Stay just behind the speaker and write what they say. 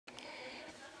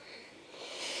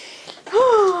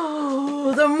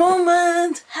The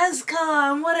moment has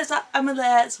come. What is up,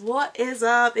 Amalettes? What is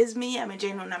up? It's me, Emma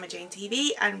Jane on Emma Jane TV,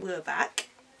 and we're back.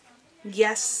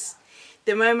 Yes,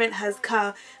 the moment has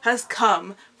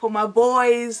come for my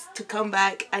boys to come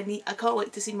back. I can't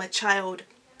wait to see my child.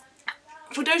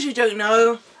 For those who don't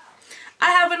know,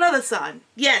 I have another son.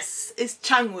 Yes, it's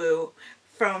Changwoo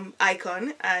from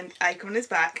iKON, and iKON is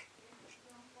back.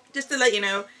 Just to let you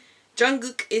know,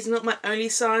 Jungkook is not my only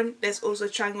son. There's also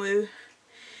Changwoo.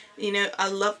 You know,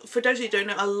 for those who don't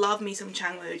know, I love me some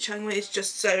Changwoo. Changwoo is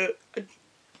just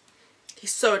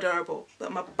he's so adorable.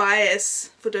 But my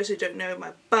bias, for those who don't know,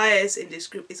 my bias in this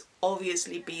group is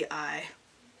obviously BI.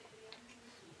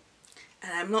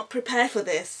 And I'm not prepared for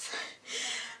this.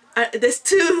 There's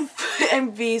two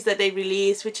MVs that they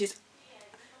released, which is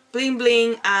Bling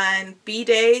Bling and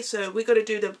B-Day. So we're going to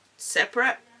do them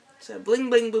separate. So Bling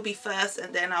Bling will be first,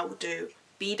 and then I will do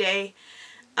B-Day.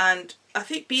 And I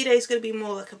think B-Day is going to be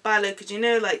more like a ballad, because you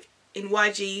know, like in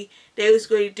YG, they always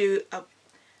going to do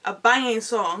a banging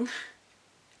song,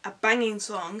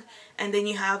 and then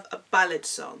you have a ballad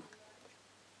song.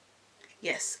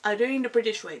 Yes, I do it in the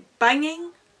British way,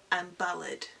 banging and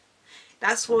ballad.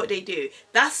 That's what they do.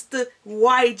 That's the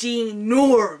YG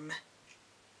norm.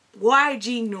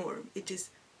 YG norm. It is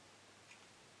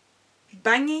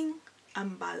banging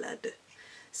and ballad.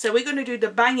 So we're going to do the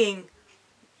banging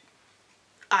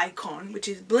iKON, which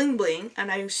is Bling Bling, and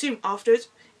I assume afterwards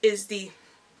is the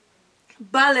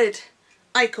ballad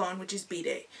iKON, which is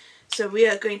B-Day. So we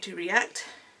are going to react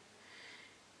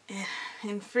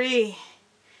in 3,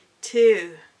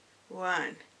 2,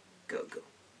 1, go.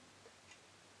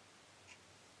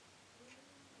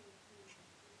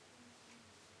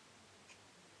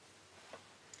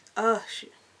 Oh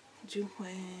shoot.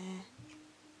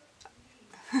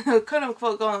 I kind of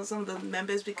forgot some of the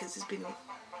members because it's been...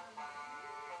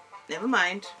 Never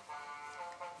mind.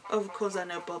 Of course I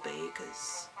know Bobby,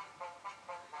 because...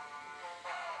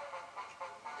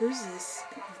 Who's this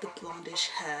with the blondish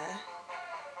hair?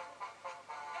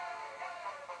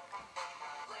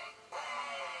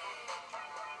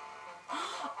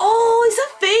 Oh, is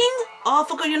that Thing? Oh, I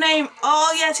forgot your name.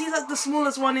 Oh yes, he's like the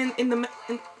smallest one in the...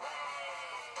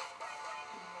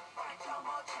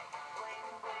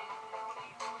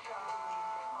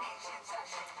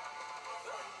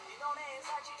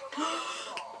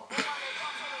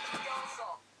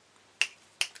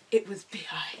 It was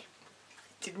B.I.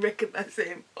 Didn't recognize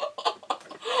him.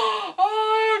 Oh,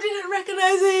 I didn't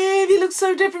recognize him. He looks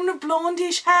so different with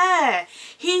blondish hair.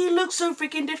 He looks so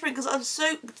freaking different because I'm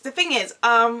so... The thing is,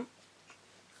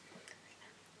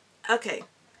 okay.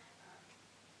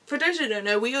 For those who don't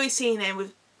know, we always seen him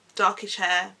with darkish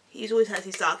hair. He's always had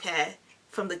his dark hair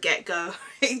from the get-go.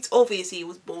 It's obvious he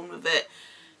was born with it.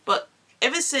 But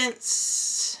ever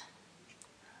since...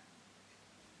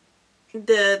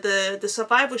 the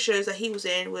survival shows that he was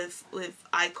in with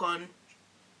iKON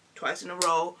twice in a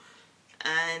row,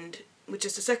 and which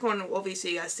is the second one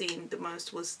obviously I seen the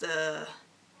most was the,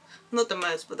 not the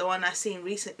most, but the one I seen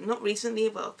not recently,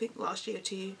 but I think last year or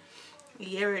two, a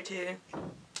year or two,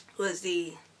 was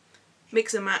the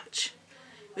mix and match,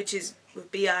 which is with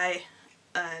BI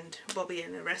and Bobby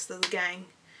and the rest of the gang.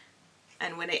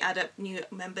 And when they add up new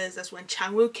members, that's when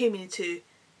Changwoo came into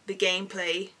the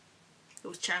gameplay. It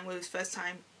was Changwoo's first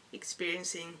time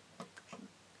experiencing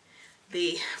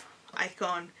the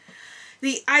iKON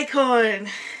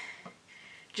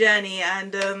journey,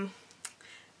 and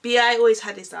B.I. always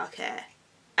had his dark hair,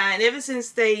 and ever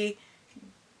since they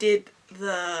debuted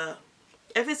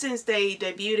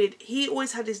it, he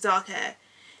always had his dark hair.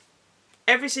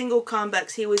 Every single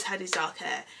comebacks, he always had his dark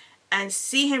hair, and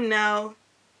see him now,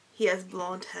 he has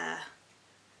blonde hair.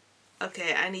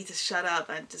 Okay, I need to shut up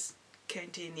and just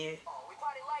continue.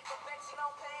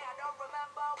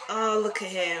 Oh, look at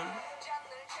him.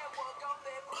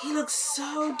 He looks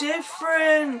so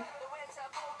different.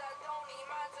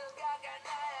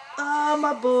 Oh,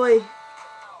 my boy.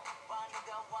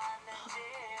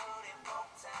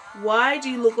 Why do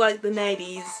you look like the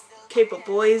 90s K-pop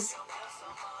boys?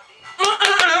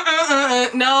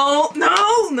 No.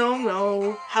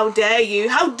 How dare you?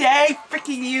 How dare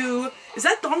freaking you? Is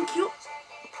that Don Q?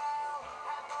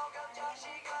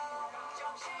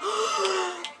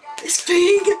 This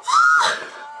Thing!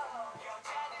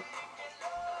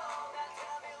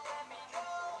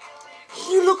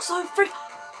 He looks so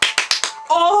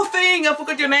Oh, Thing! I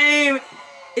forgot your name!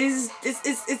 It's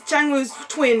Changwoo's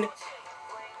twin.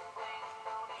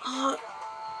 Oh,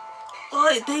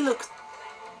 they look...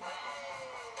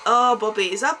 Oh,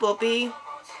 Bobby. Is that Bobby?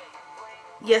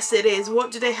 Yes, it is.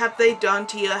 What have they done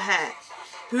to your hair?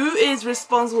 Who is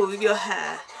responsible with your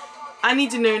hair? I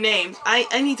need to know names. I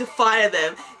need to fire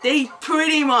them. They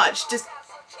pretty much just...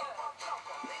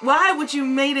 Why would you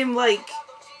make him like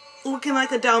looking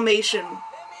like a Dalmatian?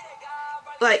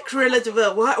 Like Cruella de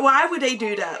Vil. Why would they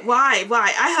do that? Why?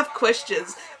 I have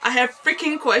questions. I have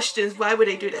freaking questions. Why would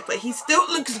they do that? But he still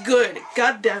looks good.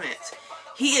 God damn it.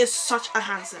 He is such a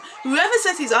handsome. Whoever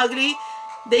says he's ugly,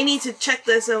 they need to check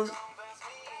themselves.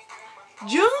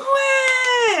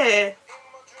 Junghoe!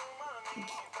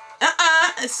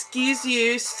 Excuse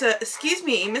you, sir. Excuse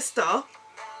me, mister.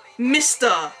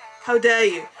 Mister! How dare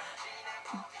you?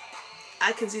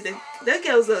 I can see the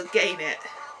girls are getting it.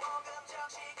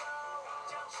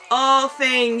 Oh,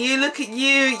 thing, you look at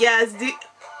you. Yes,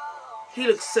 he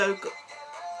looks so good.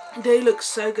 They look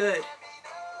so good.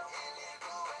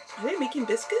 Are they making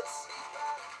biscuits?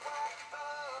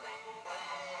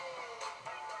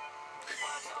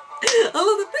 I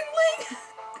love the bling bling.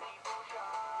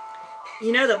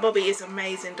 You know that Bobby is an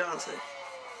amazing dancer.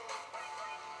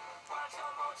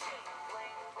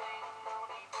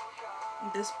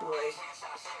 This boy.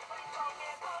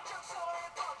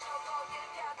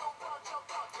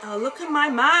 Oh, look at my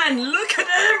man. Look at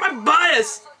him. My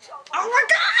bias. Oh my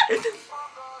God.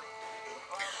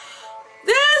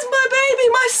 There's my baby,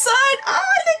 my son.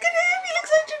 Oh, look at him. He looks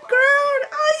such a grown.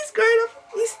 Oh, he's grown up.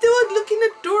 He's still looking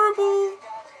adorable.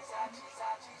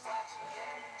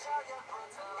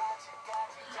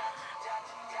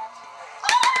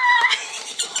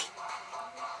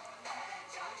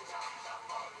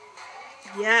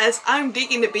 Yes, I'm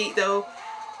digging the beat though.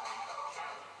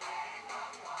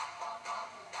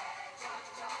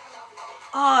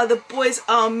 Oh, the boys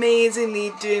are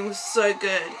amazingly doing so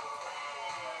good.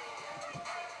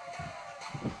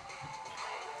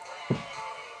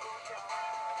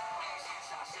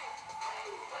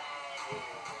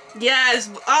 Yes,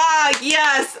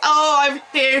 yes, oh, I'm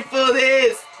here for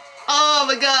this. Oh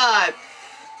my God.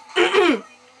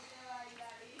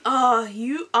 Oh,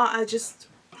 you are just...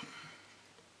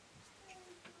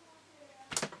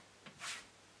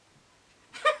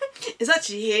 It's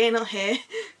actually here, not here.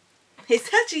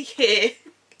 It's actually here.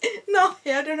 Not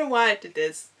here. I don't know why I did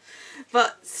this.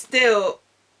 But still.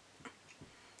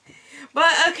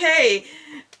 But okay.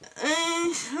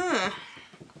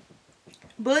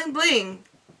 Bling Bling.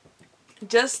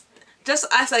 Just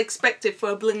as I expected for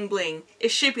a Bling Bling.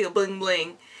 It should be a Bling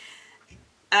Bling.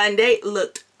 And they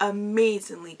looked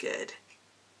amazingly good.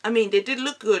 I mean, they did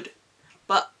look good.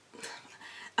 But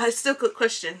I still got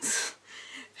questions.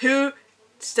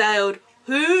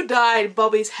 Who dyed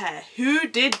Bobby's hair? Who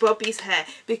did Bobby's hair?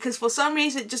 Because for some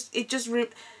reason it just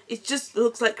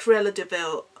looks like Cruella de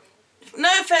Vil. No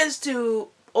offense to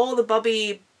all the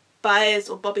Bobby buyers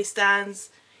or Bobby stans.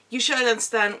 You should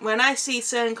understand, when I see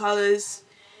certain colors,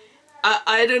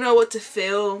 I don't know what to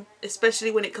feel,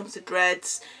 especially when it comes to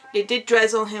dreads. They did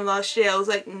dreads on him last year. I was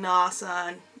like, nah,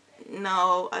 son,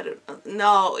 no, I don't,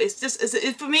 no. It's just,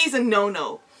 for me, it's a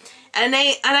no. And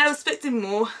I was expecting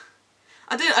more.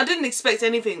 I didn't expect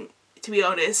anything, to be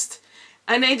honest.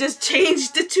 And they just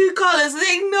changed the two colours.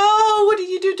 Like, no, what did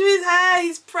you do to his hair?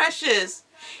 He's precious.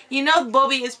 You know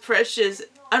Bobby is precious.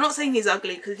 I'm not saying he's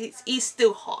ugly, because he's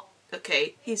still hot,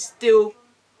 okay? He's still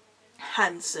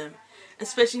handsome.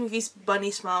 Especially with his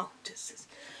bunny smile. It's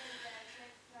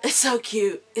so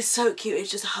cute. It's so cute. It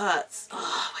just hurts.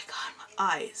 Oh my God, my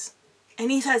eyes.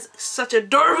 And he has such an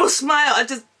adorable smile.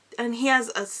 And he has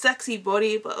a sexy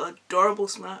body, but an adorable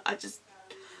smile. I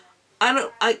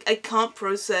can't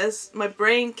process. My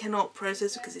brain cannot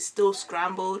process because it's still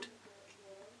scrambled.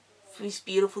 His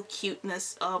beautiful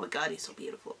cuteness. Oh my God, he's so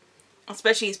beautiful.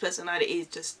 Especially his personality is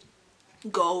just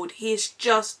gold. He is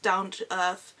just down to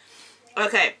earth.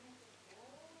 Okay.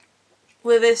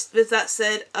 With that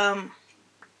said,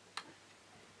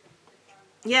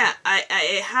 yeah,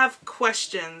 I have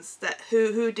questions that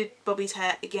who did Bobby's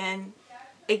hair again,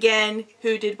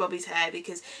 who did Bobby's hair?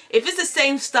 Because if it's the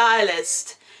same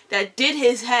stylist that did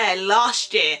his hair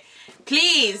last year,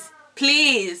 please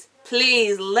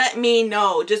let me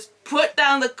know. Just put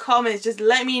down the comments. Just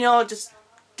let me know. Just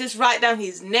write down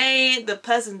his name, the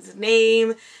person's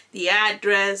name, the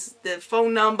address, the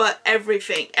phone number,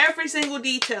 everything, every single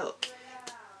detail.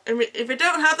 And if you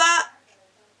don't have that,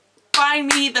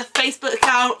 find me the Facebook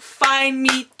account, find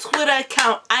me Twitter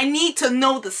account. I need to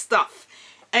know the stuff.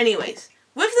 Anyways,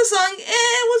 with the song,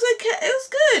 it was okay. It was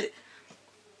good.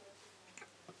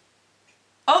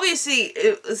 Obviously,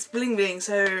 it was Bling Bling,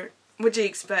 so what do you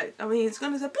expect? I mean, it's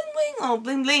gonna say Bling Bling or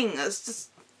Bling Bling. It's just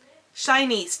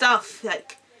shiny stuff,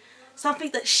 like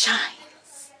something that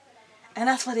shines. And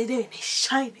that's what they're doing, they're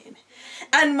shining.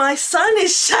 And my son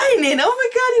is shining. Oh my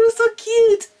God, he was so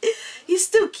cute. He's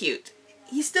still cute.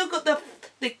 He's still got the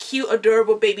the cute,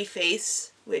 adorable baby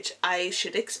face, which I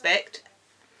should expect.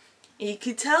 And you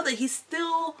can tell that he's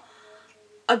still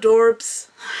adorbs.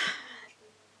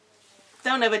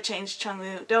 Don't ever change,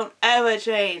 Changwoo. Don't ever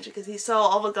change, because he's so,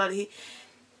 oh my god,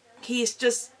 he's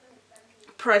just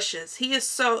precious. He's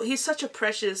such a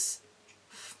precious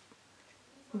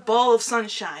ball of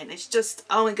sunshine. It's just,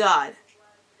 oh my god.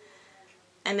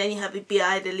 And then you have the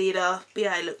B.I, the leader.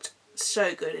 B.I looked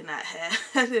so good in that hair.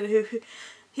 I don't know who.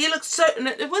 He looked so,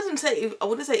 I wouldn't say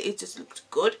it just looked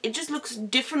good. It just looks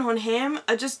different on him.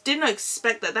 I just didn't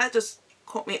expect that. That just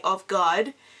caught me off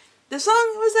guard. The song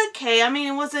was okay. I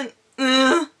mean, it wasn't,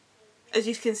 as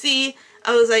you can see,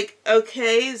 I was like,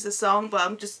 okay, it's a song, but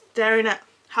I'm just staring at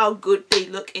how good they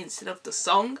look instead of the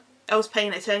song. I was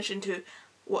paying attention to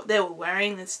what they were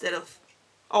wearing instead of,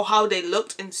 or how they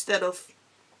looked instead of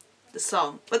the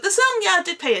song. But the song, yeah, I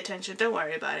did pay attention. Don't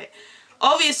worry about it.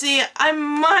 Obviously, I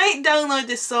might download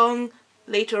this song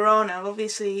later on. I'll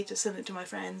obviously just send it to my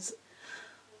friends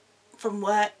from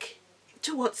work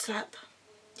to WhatsApp.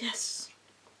 Yes.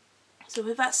 So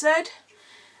with that said,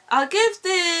 I'll give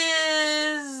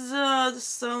this the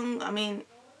song, I mean,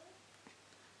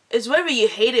 it's whether you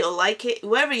hate it or like it,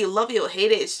 whether you love it or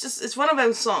hate it, it's one of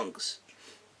those songs.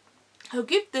 I'll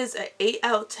give this an 8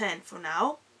 out of 10 for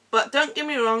now. But don't get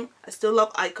me wrong, I still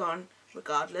love iKON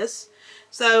regardless.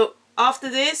 So after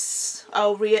this,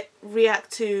 I'll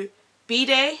react to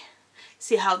B-Day,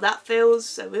 see how that feels.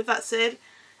 So with that said,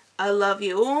 I love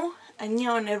you all.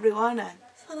 안녕 everyone and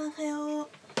사랑해요.